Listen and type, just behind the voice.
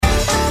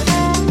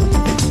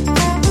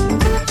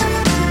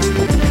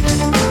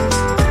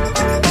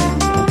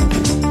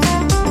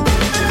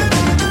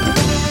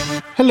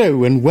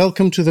Hello and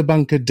welcome to the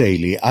Bunker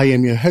Daily. I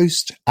am your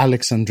host,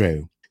 Alex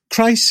Andreu.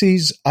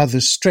 Crises are the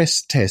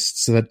stress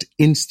tests that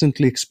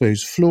instantly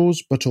expose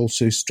flaws but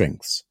also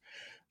strengths.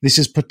 This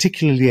is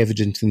particularly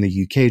evident in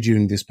the UK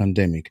during this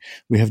pandemic.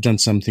 We have done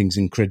some things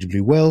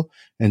incredibly well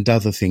and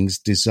other things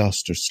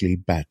disastrously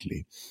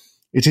badly.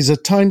 It is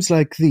at times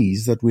like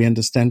these that we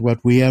understand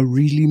what we are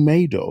really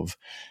made of.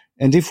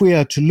 And if we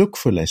are to look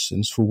for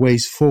lessons, for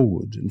ways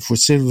forward, and for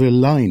silver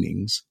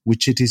linings,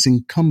 which it is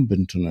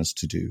incumbent on us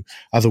to do,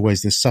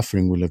 otherwise the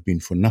suffering will have been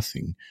for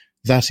nothing,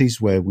 that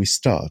is where we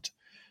start.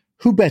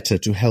 Who better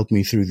to help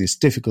me through this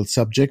difficult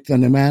subject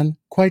than a man,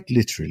 quite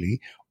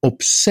literally,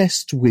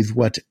 obsessed with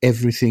what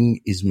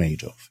everything is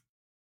made of?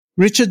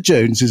 Richard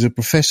Jones is a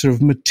professor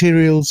of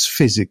materials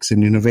physics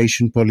and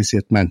innovation policy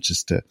at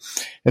Manchester,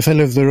 a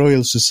fellow of the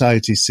Royal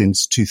Society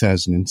since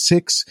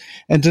 2006,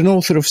 and an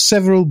author of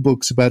several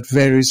books about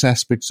various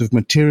aspects of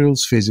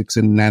materials physics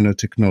and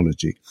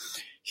nanotechnology.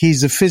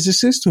 He's a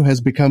physicist who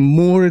has become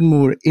more and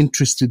more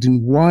interested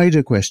in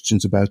wider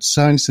questions about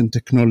science and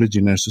technology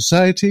in our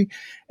society,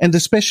 and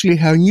especially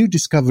how new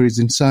discoveries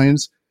in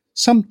science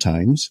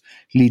sometimes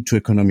lead to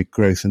economic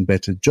growth and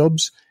better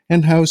jobs,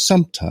 and how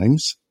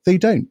sometimes they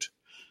don't.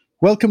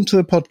 Welcome to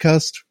the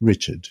podcast,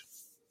 Richard.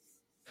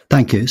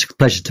 Thank you. It's a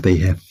pleasure to be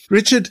here.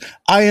 Richard,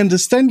 I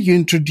understand you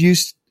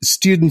introduced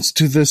students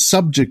to the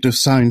subject of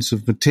science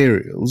of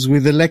materials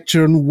with a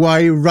lecture on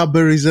why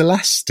rubber is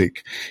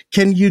elastic.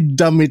 Can you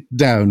dumb it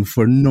down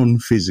for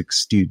non-physics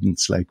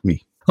students like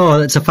me? Oh,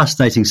 that's a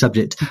fascinating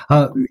subject.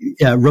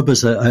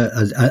 Rubber's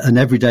an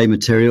everyday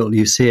material.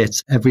 You see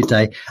it every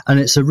day, and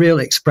it's a real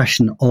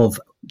expression of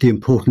the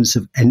importance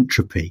of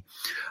entropy.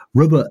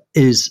 Rubber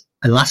is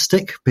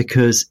elastic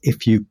because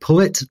if you pull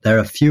it, there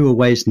are fewer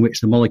ways in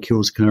which the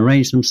molecules can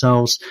arrange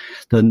themselves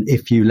than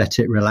if you let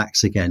it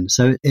relax again.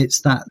 So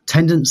it's that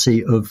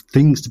tendency of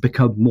things to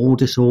become more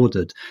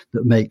disordered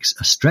that makes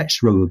a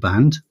stretched rubber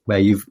band, where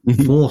you've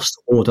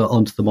forced order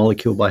onto the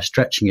molecule by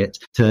stretching it,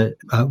 to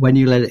when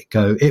you let it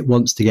go, it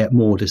wants to get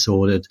more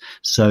disordered.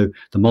 So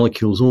the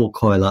molecules all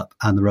coil up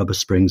and the rubber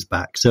springs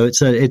back. So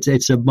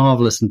it's a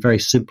marvelous and very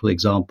simple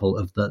example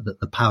of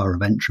the power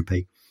of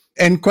entropy.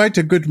 And quite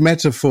a good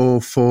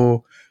metaphor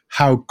for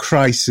how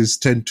crises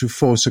tend to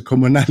force a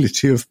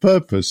commonality of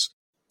purpose.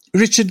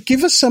 Richard,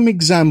 give us some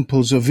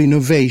examples of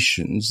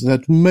innovations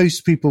that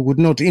most people would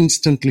not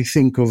instantly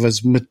think of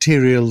as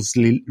materials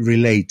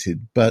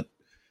related, but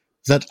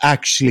that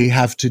actually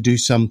have to do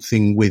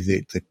something with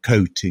it, the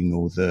coating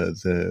or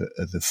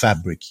the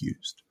fabric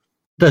used.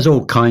 There's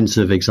all kinds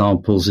of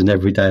examples in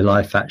everyday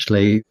life,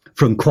 actually,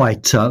 from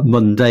quite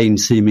mundane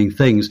seeming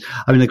things.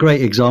 I mean, a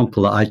great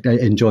example that I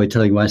enjoy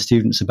telling my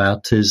students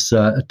about is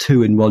a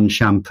 2-in-1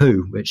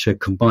 shampoo, which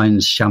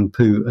combines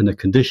shampoo and a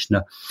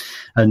conditioner.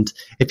 And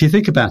if you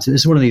think about it,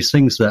 this is one of these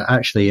things that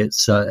actually it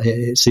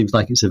seems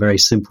like it's a very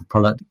simple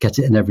product, get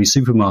it in every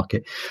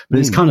supermarket. But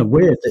it's kind of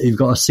weird that you've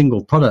got a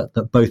single product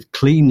that both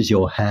cleans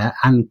your hair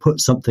and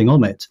puts something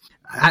on it.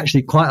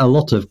 Actually, quite a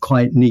lot of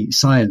quite neat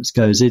science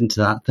goes into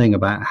that thing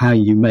about how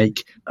you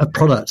make a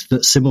product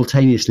that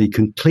simultaneously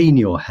can clean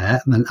your hair,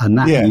 and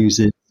that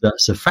uses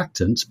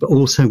surfactants, but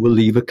also will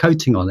leave a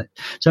coating on it.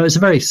 So it's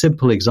a very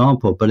simple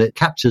example, but it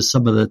captures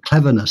some of the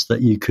cleverness that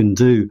you can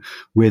do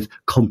with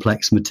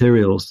complex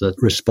materials that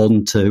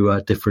respond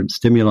to different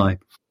stimuli.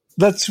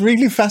 That's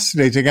really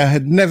fascinating. I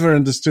had never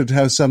understood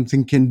how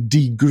something can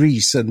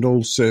degrease and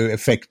also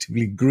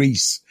effectively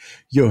grease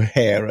your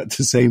hair at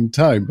the same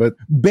time. But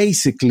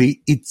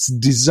basically, it's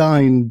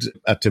designed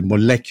at a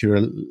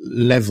molecular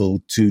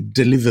level to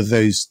deliver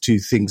those two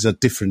things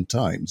at different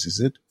times, is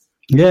it?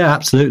 Yeah,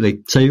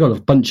 absolutely. So you've got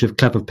a bunch of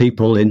clever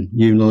people in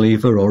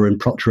Unilever or in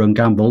Procter &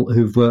 Gamble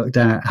who've worked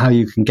out how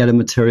you can get a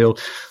material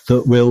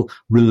that will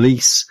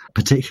release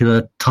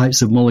particular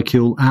types of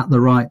molecule at the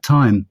right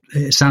time.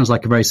 It sounds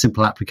like a very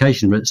simple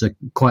application, but it's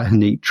quite a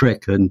neat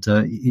trick. And,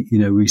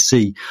 we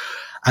see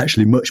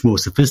actually much more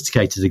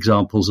sophisticated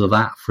examples of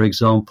that, for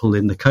example,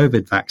 in the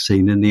COVID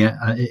vaccine, in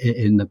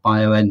the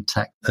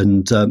BioNTech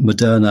and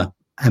Moderna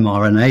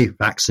mRNA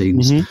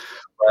vaccines,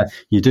 where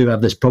you do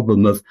have this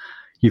problem of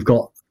you've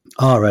got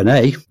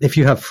RNA. If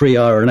you have free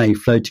RNA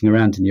floating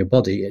around in your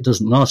body, it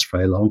doesn't last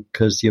very long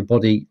because your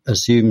body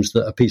assumes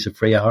that a piece of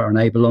free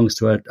RNA belongs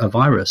to a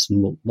virus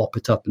and will mop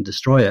it up and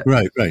destroy it.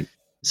 Right.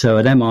 So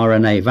an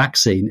mRNA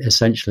vaccine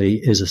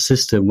essentially is a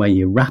system where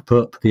you wrap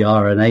up the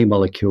RNA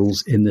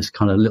molecules in this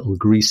kind of little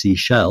greasy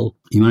shell.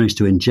 You manage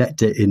to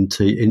inject it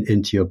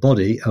into your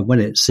body, and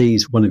when it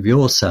sees one of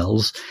your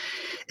cells,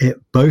 it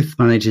both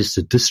manages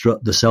to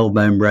disrupt the cell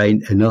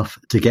membrane enough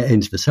to get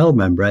into the cell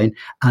membrane,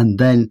 and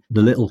then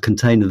the little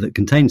container that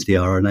contains the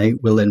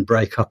RNA will then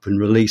break up and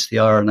release the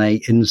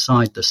RNA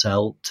inside the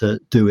cell to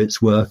do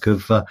its work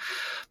of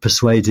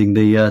persuading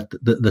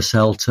the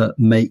cell to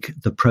make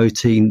the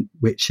protein,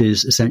 which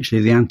is essentially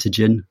the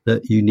antigen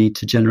that you need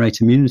to generate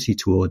immunity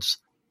towards.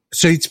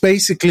 So it's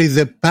basically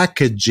the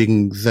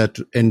packaging that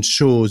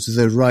ensures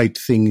the right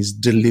thing is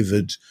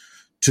delivered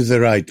to the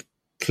right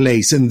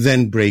place and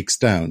then breaks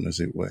down, as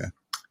it were.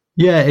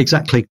 Yeah,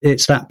 exactly.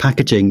 It's that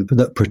packaging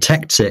that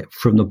protects it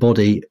from the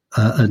body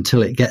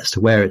until it gets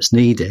to where it's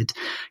needed,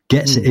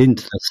 gets it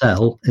into the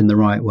cell in the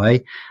right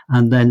way,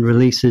 and then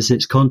releases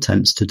its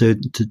contents to do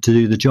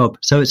the job.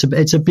 So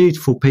it's a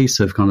beautiful piece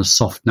of kind of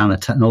soft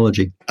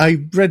nanotechnology.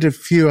 I read a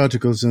few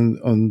articles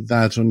on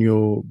that on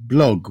your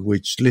blog,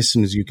 which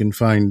listeners you can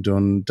find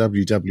on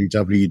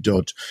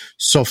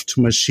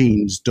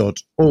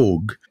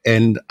www.softmachines.org,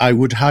 and I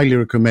would highly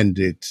recommend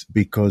it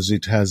because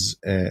it has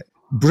a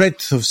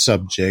breadth of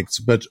subjects,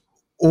 but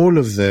all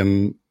of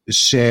them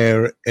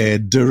share a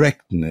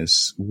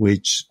directness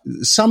which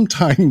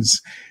sometimes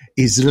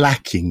is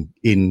lacking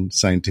in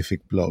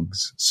scientific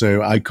blogs.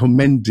 So I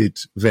commend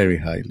it very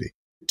highly.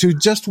 To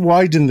just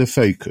widen the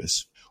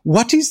focus,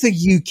 what is the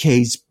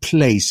UK's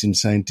place in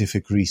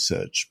scientific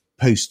research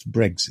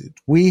post-Brexit?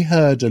 We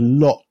heard a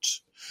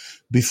lot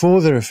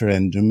before the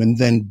referendum and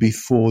then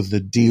before the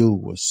deal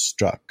was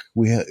struck.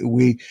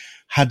 We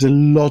had a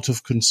lot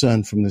of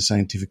concern from the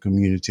scientific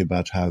community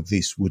about how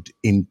this would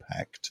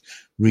impact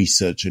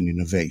research and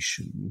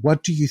innovation.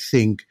 What do you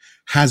think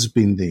has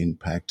been the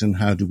impact, and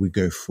how do we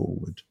go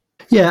forward?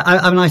 Yeah,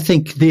 I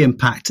think the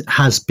impact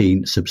has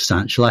been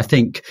substantial. I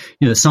think,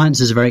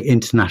 science is a very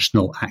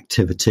international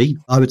activity.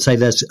 I would say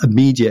there's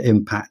immediate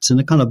impacts and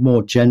a kind of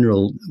more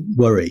general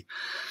worry.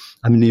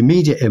 I mean, the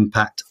immediate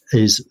impact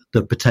is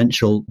the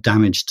potential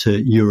damage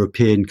to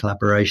European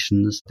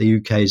collaborations. The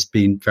UK has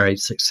been very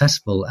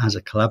successful as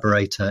a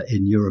collaborator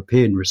in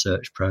European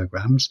research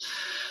programs.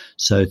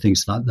 So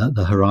things like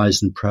the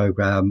Horizon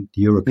program,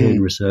 the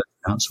European Research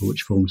Council,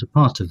 which forms a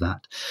part of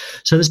that.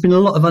 So there's been a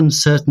lot of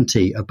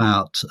uncertainty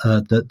about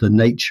the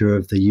nature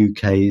of the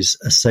UK's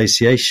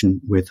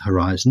association with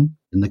Horizon.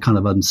 And the kind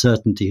of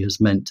uncertainty has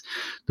meant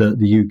that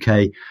the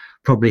UK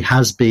probably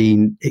has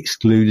been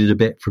excluded a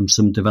bit from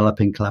some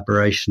developing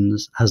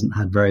collaborations, hasn't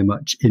had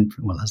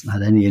hasn't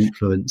had any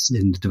influence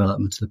in the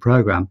development of the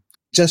program.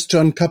 Just to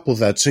uncouple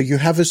that, so you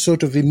have a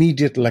sort of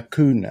immediate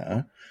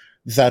lacuna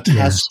that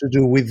has to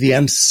do with the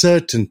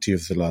uncertainty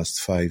of the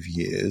last 5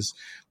 years,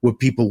 where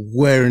people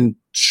weren't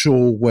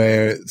sure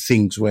where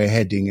things were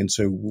heading and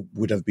so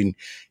would have been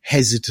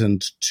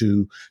hesitant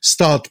to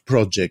start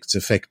projects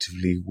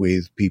effectively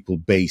with people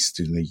based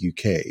in the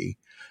UK.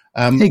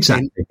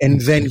 Exactly.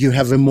 And then you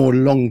have a more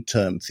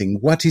long-term thing.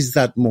 What is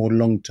that more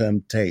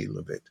long-term tale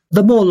of it?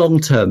 The more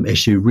long-term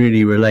issue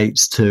really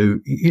relates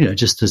to,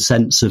 just the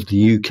sense of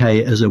the UK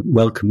as a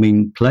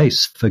welcoming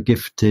place for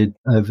gifted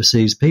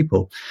overseas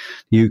people.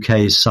 The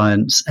UK's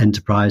science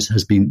enterprise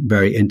has been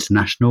very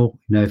international.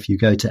 If you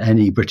go to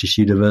any British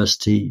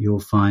university, you'll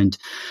find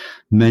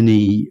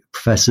many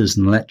professors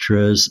and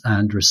lecturers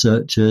and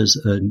researchers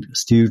and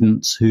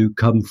students who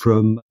come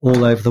from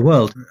all over the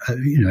world,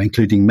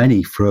 including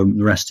many from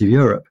the rest of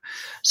Europe.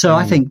 So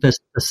I think there's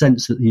a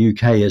sense that the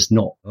UK is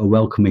not a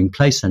welcoming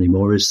place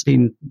anymore has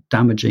been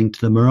damaging to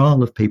the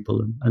morale of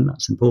people, and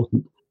that's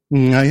important.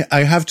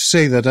 I have to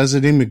say that as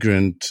an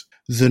immigrant,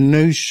 the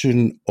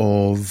notion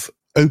of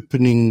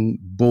opening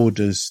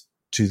borders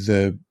to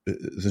the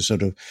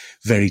sort of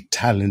very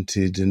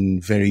talented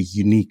and very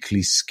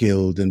uniquely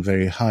skilled and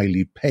very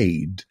highly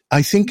paid,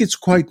 I think it's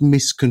quite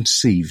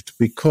misconceived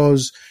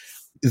because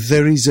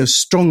there is a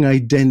strong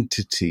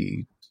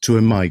identity to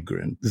a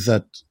migrant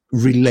that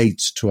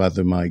relates to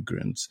other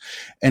migrants.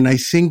 And I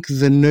think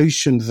the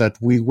notion that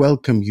we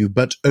welcome you,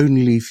 but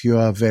only if you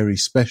are very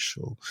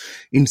special,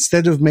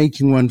 instead of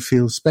making one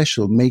feel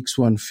special, makes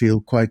one feel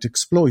quite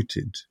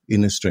exploited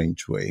in a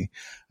strange way.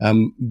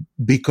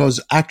 Because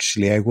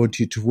actually I want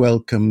you to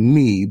welcome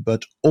me,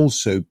 but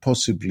also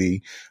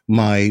possibly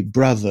my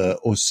brother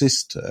or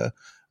sister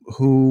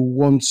who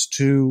wants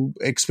to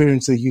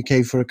experience the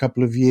UK for a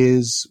couple of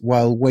years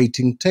while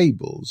waiting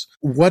tables.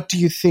 What do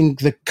you think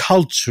the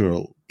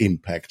cultural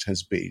impact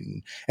has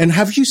been? And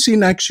have you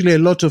seen actually a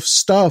lot of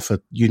staff at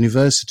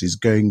universities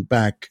going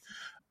back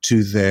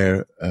to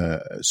their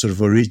sort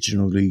of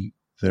originally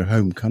their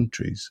home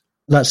countries?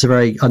 That's a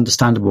very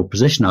understandable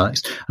position,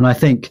 Alex. And I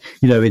think,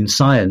 in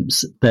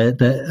science,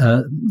 there's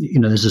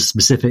a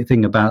specific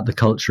thing about the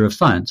culture of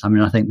science. I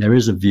mean, I think there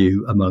is a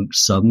view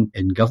amongst some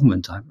in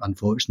government,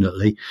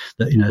 unfortunately,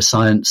 that,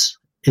 science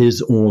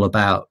is all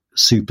about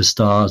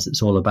superstars.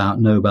 It's all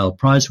about Nobel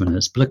Prize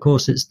winners. But of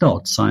course, it's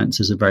not. Science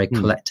is a very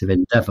collective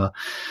endeavor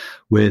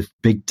with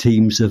big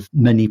teams of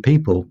many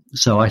people.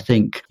 So I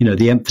think,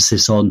 the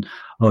emphasis on,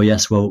 oh,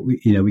 yes, well,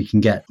 we can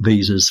get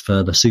visas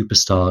for the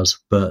superstars,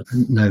 but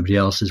nobody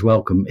else is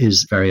welcome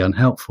is very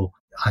unhelpful.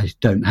 I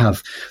don't have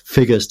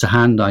figures to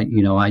hand. I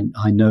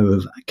know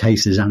of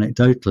cases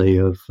anecdotally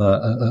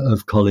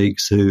of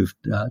colleagues who've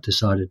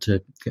decided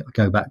to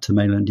go back to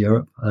mainland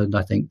Europe, and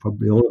I think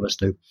probably all of us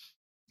do.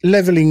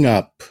 Levelling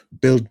up,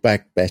 Build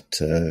Back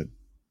Better,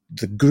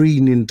 the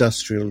green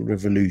industrial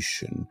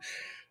revolution,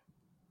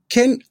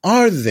 can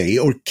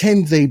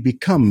they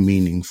become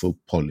meaningful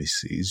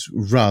policies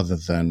rather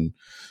than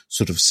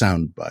sort of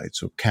sound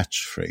bites or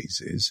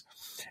catchphrases?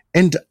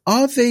 And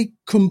are they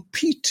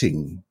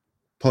competing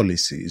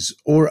policies,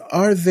 or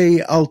are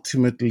they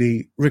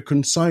ultimately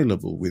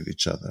reconcilable with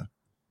each other?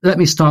 Let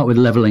me start with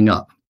levelling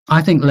up.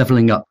 I think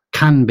levelling up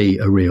can be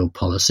a real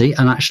policy,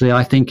 and actually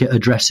I think it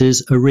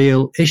addresses a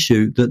real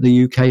issue that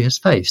the UK has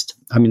faced.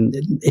 I mean,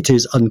 it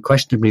is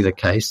unquestionably the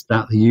case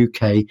that the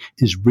UK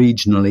is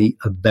regionally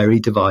a very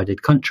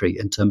divided country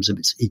in terms of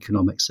its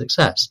economic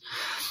success.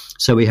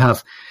 So we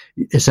have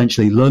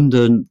essentially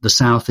London, the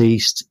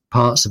southeast,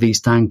 parts of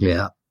East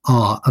Anglia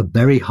are a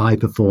very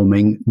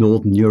high-performing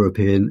Northern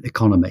European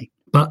economy.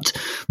 But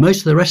most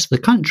of the rest of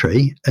the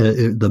country,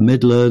 the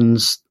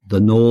Midlands, the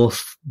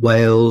North,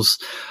 Wales,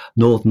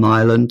 Northern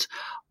Ireland,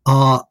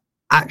 are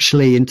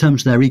actually, in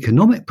terms of their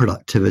economic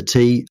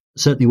productivity,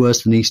 certainly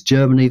worse than East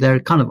Germany. They're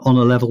kind of on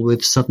a level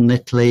with southern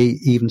Italy,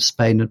 even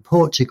Spain and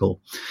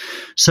Portugal.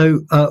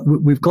 So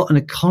we've got an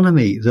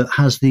economy that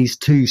has these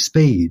two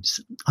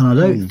speeds, and I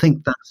don't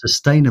think that's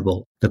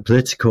sustainable. The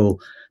political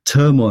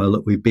turmoil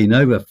that we've been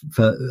over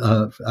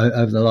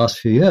over the last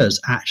few years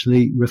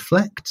actually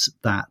reflects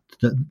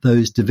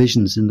those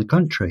divisions in the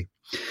country.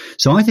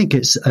 So I think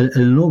it's an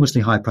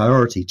enormously high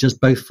priority, just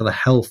both for the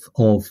health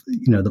of,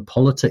 the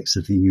politics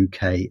of the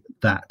UK,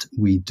 that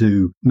we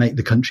do make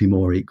the country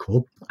more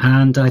equal.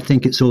 And I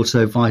think it's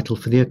also vital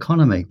for the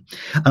economy.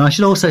 And I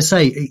should also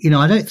say,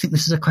 I don't think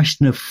this is a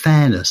question of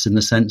fairness in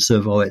the sense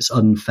of, it's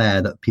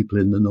unfair that people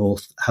in the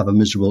North have a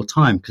miserable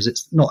time, because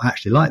it's not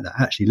actually like that.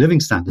 Actually, living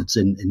standards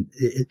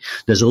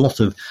there's a lot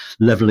of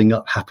levelling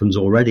up happens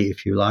already,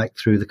 if you like,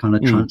 through the kind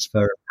of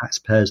transfer of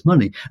taxpayers'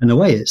 money. In a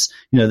way, it's,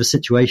 the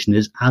situation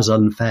is as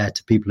unfair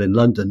to people in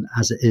London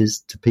as it is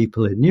to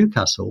people in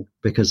Newcastle,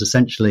 because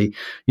essentially,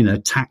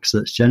 tax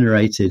that's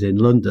generated in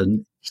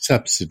London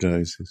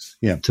subsidizes,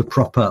 to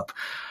prop up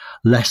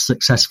less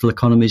successful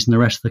economies in the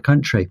rest of the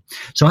country.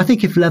 So I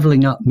think if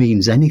levelling up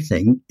means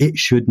anything, it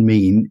should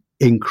mean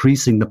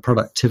increasing the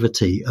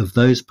productivity of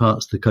those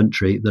parts of the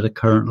country that are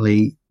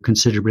currently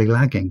considerably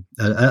lagging.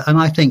 And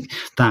I think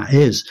that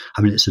is,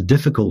 it's a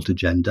difficult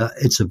agenda.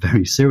 It's a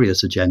very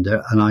serious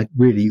agenda. And I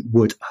really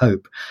would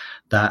hope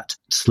that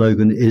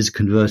slogan is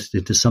converted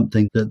into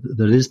something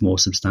that is more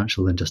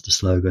substantial than just a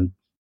slogan.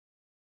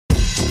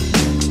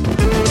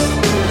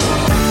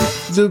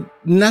 The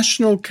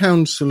National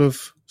Council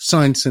of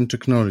Science and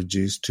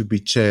Technology is to be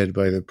chaired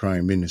by the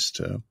Prime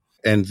Minister,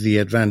 and the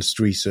Advanced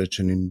Research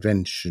and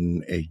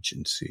Invention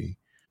Agency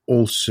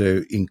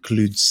also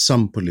includes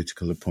some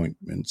political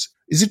appointments.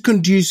 Is it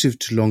conducive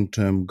to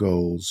long-term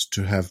goals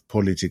to have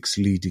politics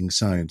leading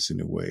science in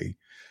a way?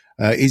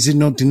 Is it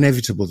not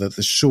inevitable that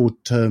the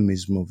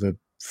short-termism of a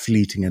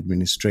fleeting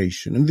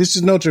administration, and this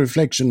is not a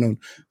reflection on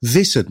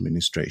this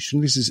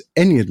administration, this is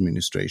any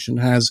administration,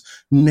 has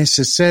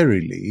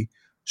necessarily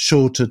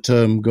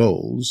shorter-term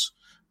goals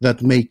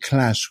that may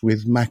clash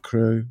with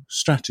macro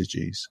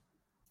strategies?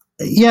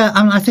 Yeah,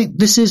 I think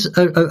this is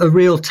a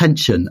real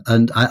tension,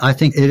 and I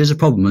think it is a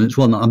problem, and it's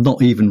one that I'm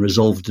not even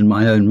resolved in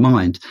my own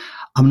mind.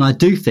 I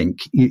do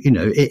think,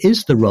 it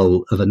is the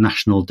role of a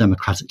national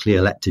democratically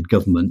elected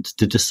government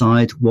to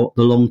decide what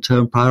the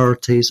long-term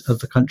priorities of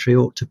the country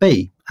ought to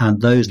be. And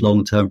those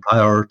long-term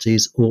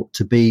priorities ought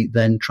to be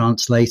then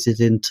translated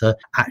into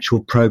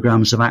actual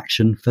programs of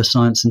action for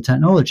science and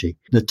technology.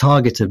 The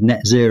target of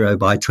net zero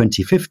by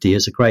 2050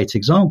 is a great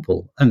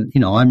example. And,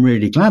 I'm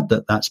really glad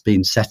that that's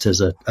been set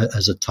as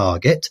a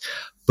target.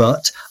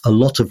 But a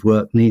lot of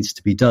work needs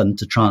to be done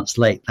to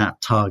translate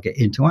that target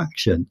into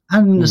action.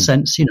 And in a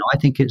sense, I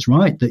think it's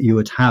right that you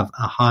would have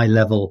a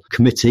high-level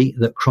committee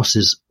that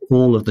crosses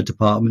all of the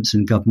departments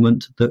in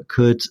government that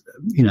could,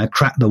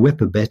 crack the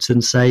whip a bit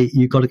and say,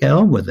 you've got to get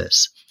on with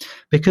this.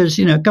 Because,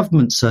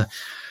 governments are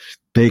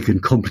big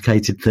and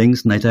complicated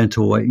things, and they don't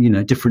always,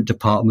 different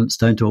departments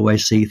don't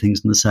always see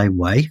things in the same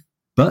way.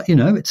 But,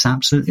 it's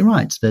absolutely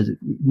right. The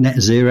net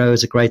zero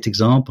is a great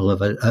example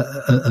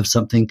of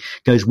something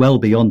goes well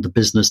beyond the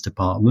business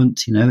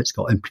department. It's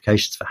got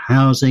implications for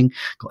housing,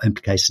 got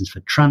implications for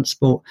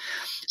transport.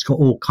 It's got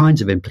all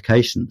kinds of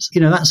implications.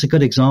 That's a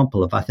good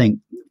example of, I think,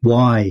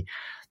 why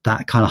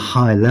that kind of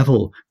high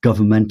level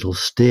governmental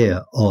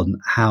steer on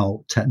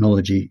how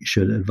technology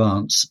should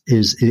advance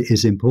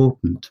is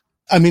important.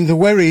 The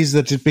worry is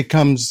that it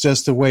becomes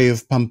just a way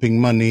of pumping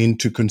money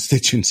into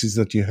constituencies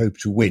that you hope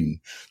to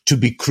win, to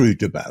be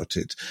crude about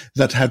it.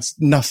 That has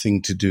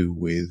nothing to do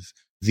with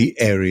the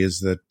areas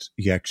that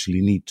you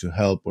actually need to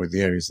help or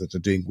the areas that are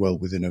doing well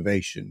with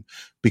innovation,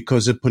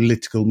 because a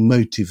political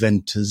motive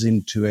enters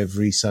into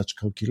every such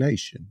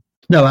calculation.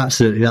 No,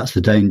 absolutely. That's the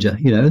danger.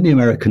 The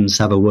Americans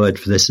have a word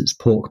for this. It's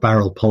pork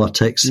barrel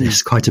politics.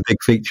 It's quite a big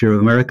feature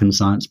of American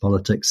science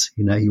politics.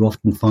 You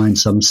often find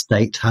some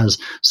state has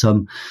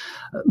some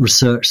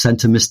research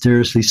centre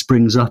mysteriously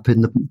springs up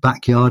in the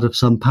backyard of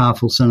some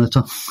powerful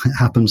senator. It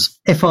happens.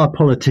 If our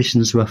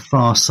politicians were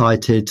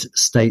far-sighted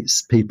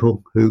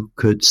statespeople who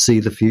could see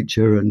the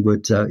future and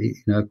would,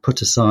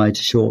 put aside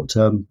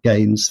short-term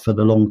gains for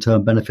the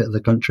long-term benefit of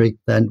the country,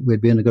 then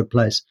we'd be in a good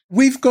place.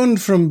 We've gone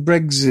from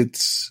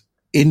Brexit's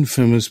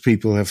infamous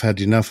people have had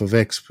enough of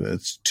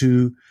experts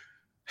to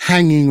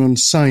hanging on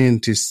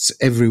scientists'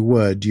 every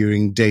word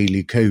during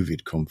daily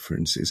COVID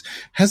conferences.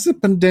 Has the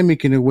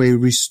pandemic in a way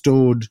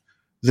restored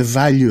the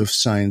value of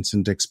science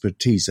and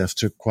expertise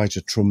after quite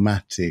a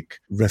traumatic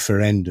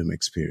referendum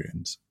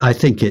experience? I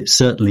think it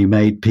certainly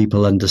made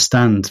people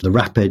understand the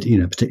rapid,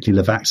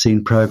 particularly the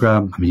vaccine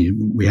program. I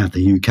mean, we have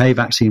the UK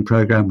vaccine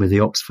program with the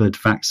Oxford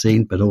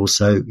vaccine, but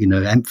also,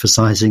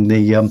 emphasizing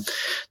the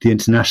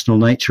international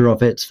nature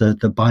of it. The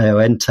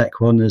BioNTech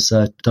one is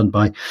done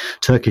by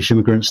Turkish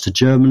immigrants to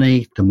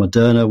Germany. The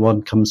Moderna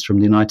one comes from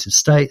the United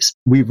States.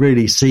 We've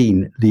really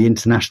seen the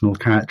international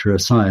character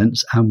of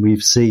science, and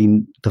we've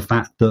seen the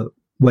fact that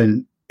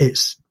when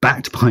it's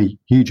backed by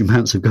huge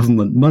amounts of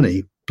government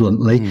money,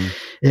 bluntly,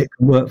 it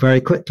can work very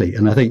quickly.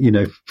 And I think,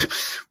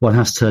 one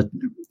has to,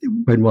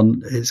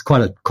 it's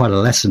quite a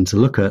lesson to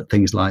look at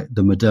things like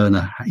the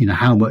Moderna,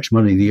 how much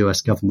money the US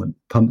government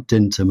pumped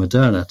into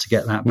Moderna to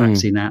get that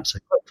vaccine out so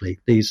quickly.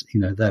 These,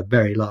 they're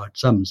very large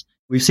sums.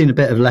 We've seen a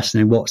bit of lesson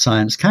in what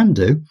science can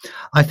do.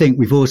 I think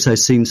we've also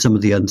seen some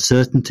of the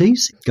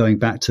uncertainties going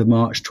back to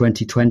March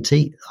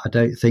 2020. I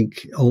don't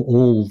think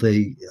all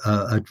the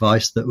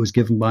advice that was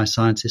given by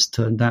scientists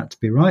turned out to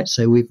be right.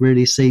 So we've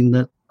really seen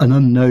that an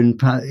unknown,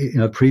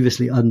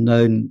 previously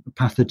unknown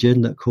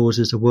pathogen that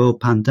causes a world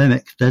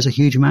pandemic, there's a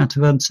huge amount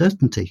of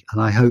uncertainty.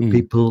 And I hope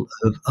people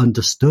have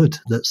understood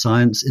that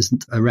science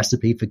isn't a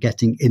recipe for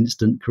getting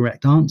instant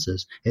correct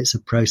answers. It's a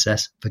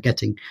process for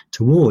getting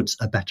towards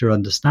a better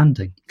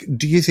understanding.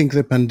 Do you think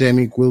the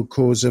pandemic will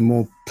cause a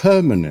more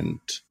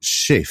permanent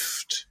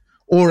shift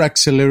or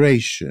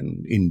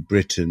acceleration in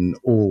Britain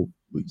or,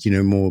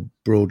 more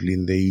broadly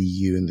in the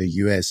EU and the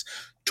US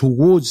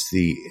towards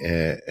the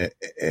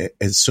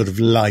sort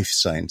of life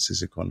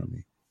sciences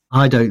economy?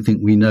 I don't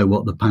think we know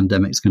what the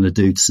pandemic's going to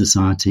do to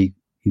society.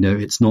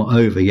 It's not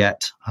over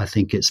yet. I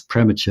think it's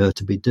premature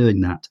to be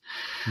doing that.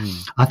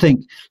 I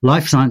think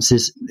life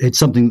sciences, it's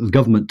something that the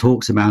government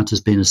talks about as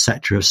being a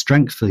sector of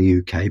strength for the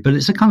UK, but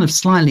it's a kind of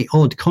slightly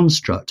odd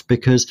construct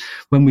because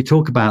when we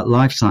talk about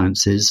life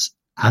sciences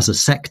as a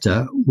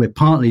sector, we're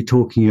partly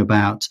talking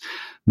about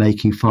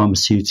making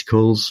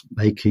pharmaceuticals,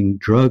 making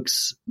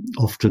drugs,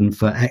 often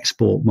for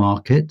export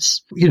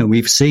markets.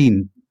 We've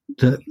seen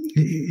that,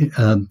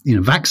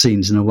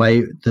 vaccines, in a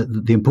way,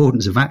 that the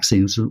importance of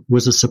vaccines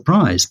was a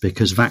surprise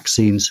because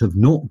vaccines have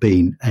not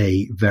been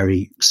a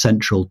very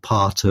central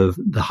part of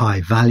the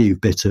high value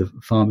bit of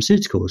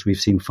pharmaceuticals. We've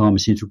seen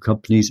pharmaceutical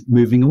companies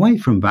moving away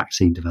from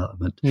vaccine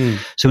development.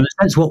 So in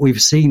a sense, what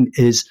we've seen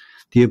is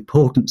the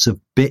importance of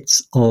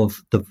bits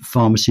of the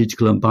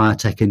pharmaceutical and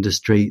biotech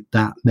industry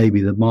that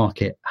maybe the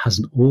market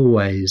hasn't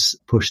always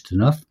pushed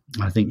enough.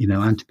 I think,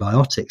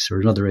 antibiotics are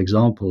another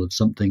example of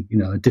something,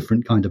 a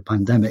different kind of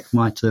pandemic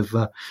might have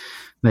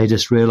made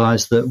us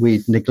realize that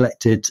we'd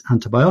neglected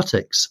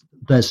antibiotics.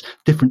 There's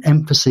different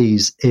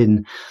emphases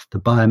in the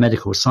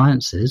biomedical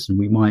sciences, and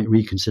we might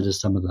reconsider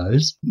some of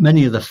those.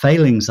 Many of the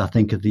failings, I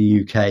think, of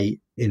the UK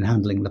in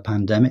handling the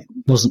pandemic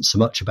wasn't so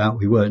much about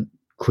we weren't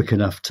quick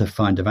enough to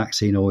find a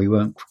vaccine or we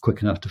weren't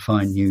quick enough to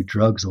find new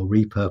drugs or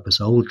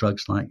repurpose old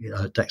drugs like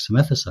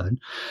dexamethasone.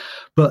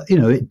 But,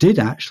 it did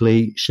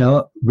actually show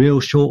up real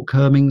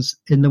shortcomings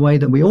in the way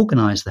that we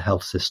organise the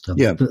health system.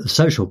 Yeah. The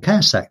social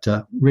care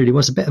sector really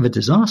was a bit of a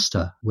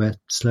disaster. We're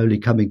slowly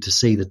coming to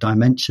see the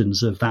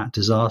dimensions of that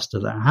disaster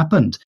that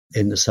happened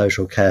in the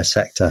social care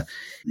sector.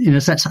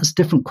 That's a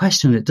different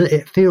question.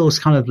 It feels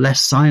kind of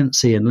less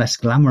sciencey and less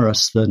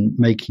glamorous than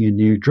making a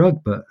new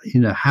drug. But,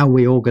 how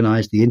we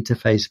organise the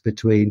interface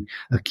between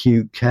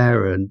acute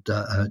care and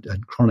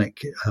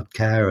chronic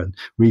care and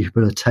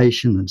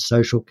rehabilitation and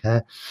social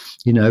care,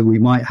 we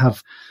might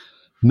have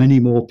many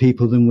more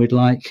people than we'd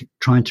like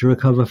trying to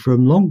recover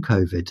from long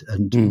COVID.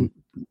 And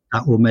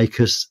that will make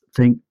us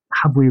think,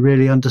 have we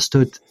really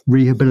understood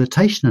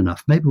rehabilitation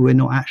enough? Maybe we're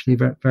not actually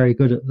very, very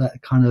good at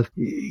that kind of,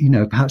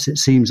 perhaps it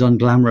seems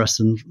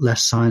unglamorous and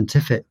less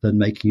scientific than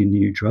making a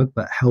new drug,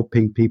 but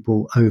helping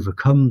people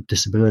overcome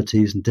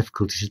disabilities and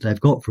difficulties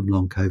they've got from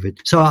long COVID.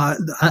 So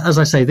as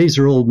I say, these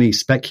are all me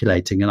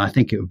speculating, and I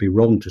think it would be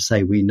wrong to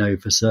say we know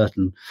for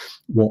certain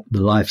what the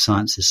life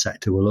sciences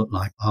sector will look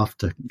like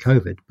after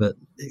COVID, but,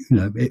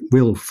 it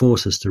will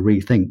force us to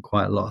rethink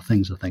quite a lot of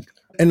things, I think.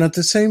 And at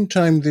the same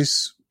time,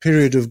 this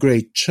period of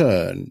great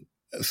churn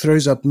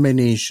throws up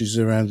many issues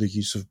around the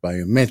use of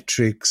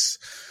biometrics,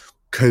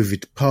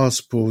 COVID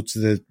passports,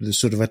 the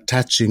sort of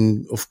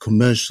attaching of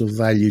commercial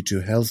value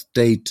to health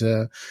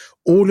data.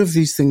 All of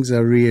these things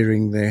are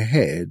rearing their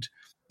head.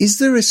 Is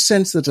there a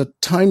sense that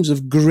at times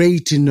of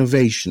great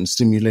innovation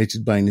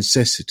stimulated by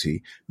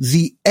necessity,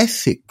 the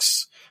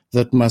ethics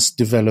that must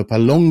develop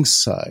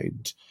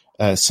alongside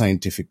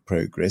scientific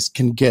progress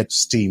can get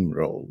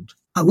steamrolled?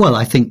 Well,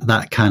 I think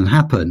that can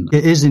happen.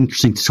 It is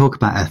interesting to talk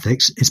about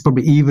ethics. It's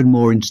probably even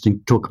more interesting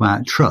to talk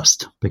about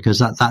trust, because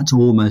that's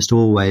almost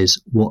always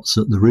what's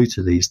at the root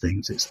of these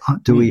things. It's,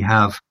 do we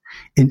have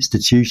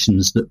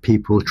institutions that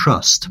people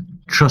trust?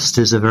 Trust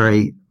is a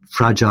very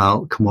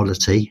fragile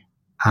commodity,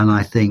 and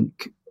I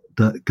think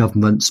that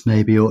governments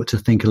maybe ought to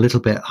think a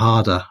little bit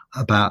harder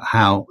about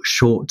how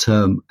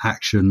short-term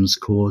actions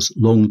cause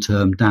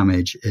long-term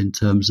damage in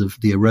terms of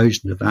the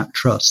erosion of that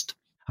trust.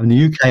 I mean,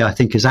 the UK, I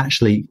think, is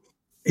actually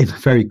in a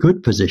very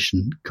good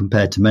position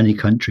compared to many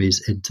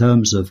countries in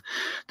terms of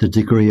the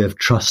degree of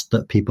trust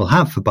that people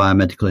have for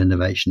biomedical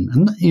innovation.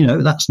 And,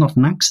 that's not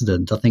an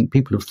accident. I think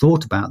people have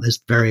thought about this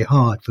very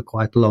hard for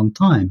quite a long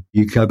time.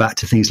 You go back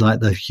to things like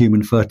the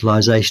Human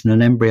Fertilization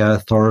and Embryo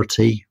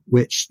Authority,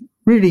 which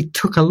really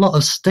took a lot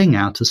of sting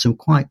out of some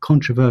quite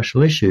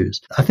controversial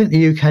issues. I think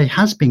the UK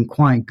has been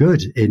quite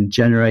good in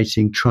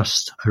generating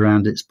trust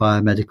around its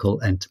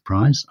biomedical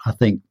enterprise. I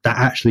think that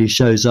actually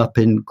shows up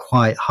in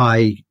quite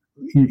high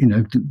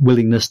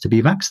willingness to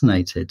be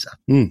vaccinated.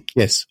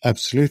 Yes,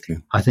 absolutely.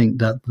 I think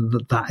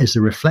that is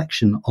a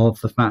reflection of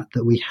the fact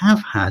that we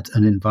have had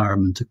an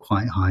environment of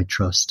quite high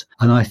trust.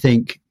 And I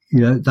think,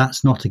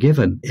 that's not a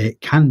given. It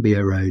can be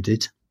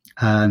eroded.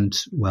 And,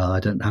 well, I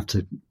don't have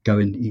to go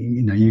in,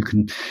 you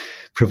can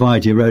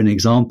provide your own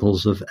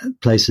examples of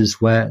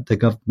places where the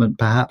government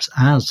perhaps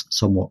has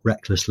somewhat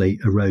recklessly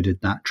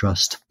eroded that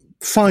trust.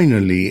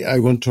 Finally, I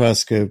want to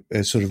ask a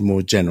sort of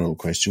more general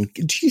question.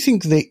 Do you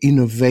think the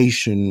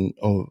innovation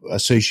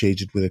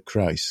associated with a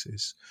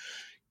crisis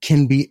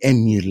can be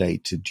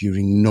emulated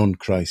during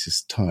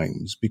non-crisis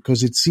times?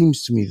 Because it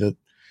seems to me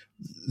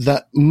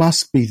that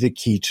must be the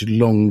key to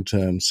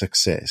long-term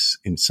success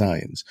in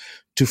science,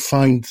 to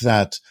find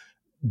that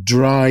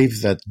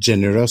drive, that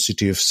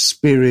generosity of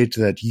spirit,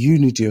 that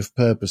unity of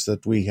purpose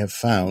that we have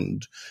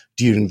found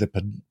during the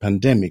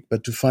pandemic,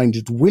 but to find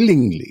it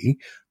willingly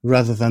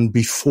rather than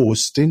be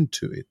forced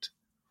into it.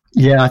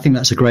 Yeah, I think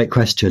that's a great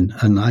question.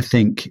 And I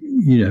think,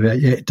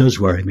 it does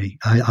worry me.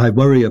 I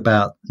worry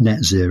about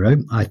net zero.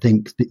 I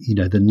think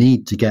that, the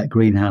need to get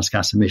greenhouse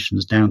gas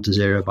emissions down to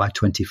zero by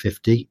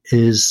 2050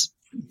 is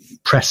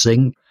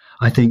pressing.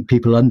 I think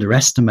people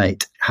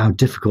underestimate how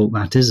difficult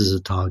that is as a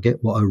target,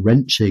 what a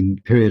wrenching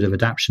period of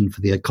adaptation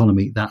for the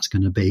economy that's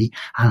going to be,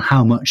 and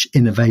how much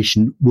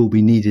innovation will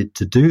be needed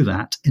to do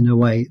that in a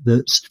way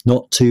that's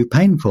not too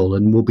painful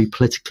and will be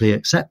politically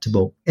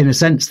acceptable. In a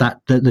sense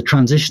that the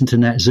transition to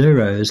net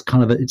zero is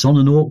it's on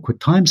an awkward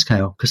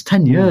timescale, because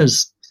 10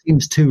 years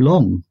seems too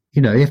long.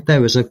 If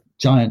there was a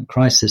giant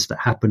crisis that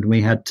happened and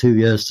we had 2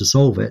 years to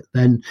solve it,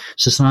 then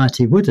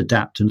society would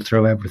adapt and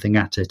throw everything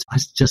at it. I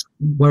just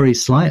worry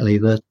slightly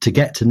that to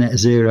get to net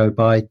zero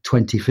by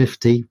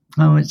 2050,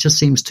 it just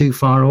seems too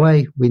far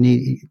away. We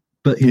need,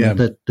 but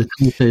the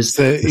truth is,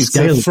 it's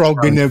a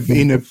frog in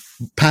a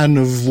pan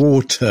of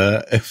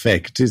water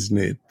effect, isn't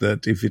it?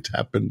 That if it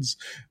happens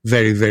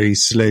very, very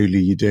slowly,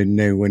 you don't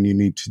know when you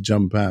need to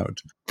jump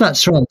out.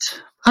 That's right.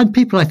 And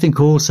people, I think,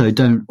 also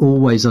don't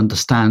always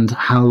understand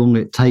how long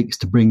it takes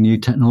to bring new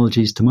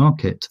technologies to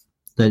market.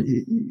 That,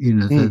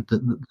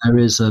 that there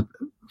is a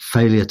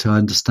failure to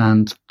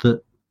understand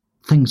that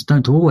things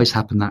don't always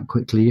happen that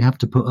quickly. You have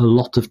to put a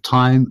lot of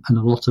time and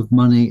a lot of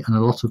money and a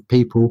lot of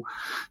people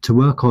to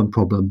work on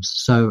problems.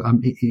 So,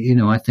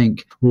 I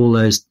think all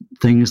those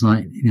things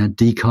like,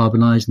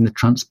 decarbonising the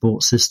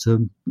transport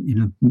system,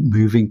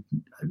 moving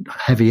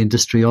heavy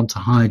industry onto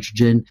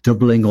hydrogen,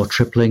 doubling or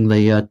tripling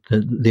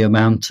the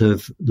amount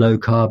of low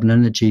carbon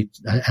energy,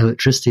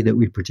 electricity that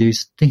we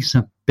produce, these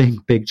are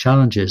big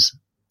challenges.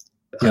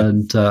 Yeah.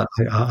 And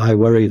I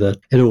worry that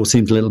it all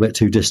seems a little bit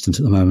too distant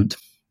at the moment.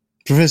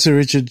 Professor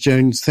Richard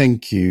Jones,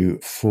 thank you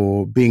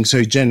for being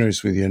so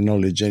generous with your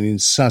knowledge and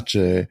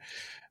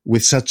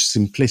with such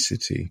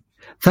simplicity.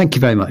 Thank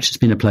you very much. It's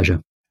been a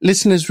pleasure.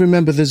 Listeners,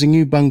 remember there's a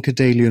new Bunker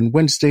Daily on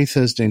Wednesday,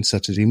 Thursday and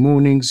Saturday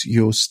mornings,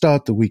 your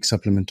Start the Week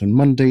supplement on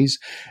Mondays,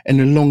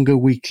 and a longer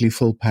weekly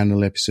full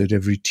panel episode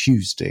every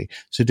Tuesday.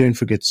 So don't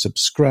forget to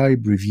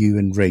subscribe, review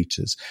and rate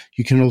us.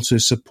 You can also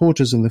support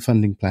us on the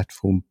funding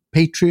platform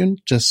Patreon.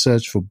 Just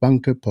search for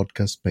Bunker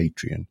Podcast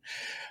Patreon.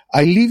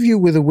 I leave you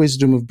with the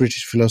wisdom of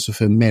British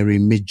philosopher Mary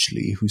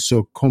Midgley, who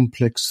saw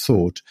complex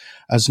thought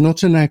as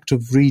not an act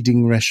of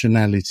reading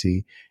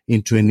rationality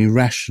into an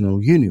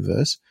irrational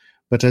universe,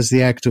 but as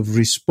the act of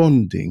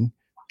responding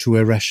to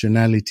a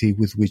rationality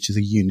with which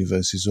the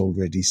universe is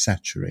already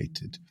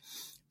saturated.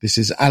 This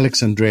is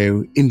Alex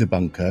Andreou in the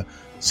bunker,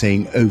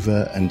 saying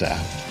over and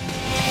out.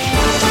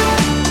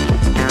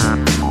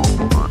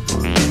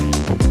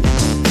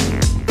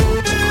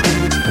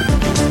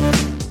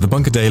 The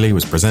Bunker Daily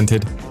was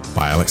presented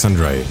by Alex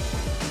Andreou.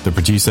 The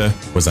producer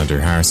was Andrew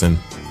Harrison.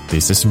 The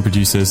assistant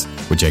producers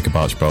were Jacob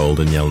Archbold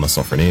and Jelena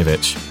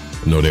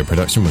Sofronijevic. And audio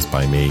production was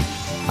by me,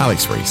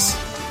 Alex Rees.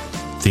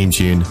 Theme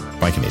tune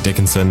by Kenny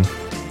Dickinson.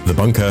 The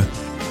Bunker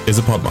is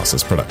a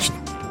Podmasters production.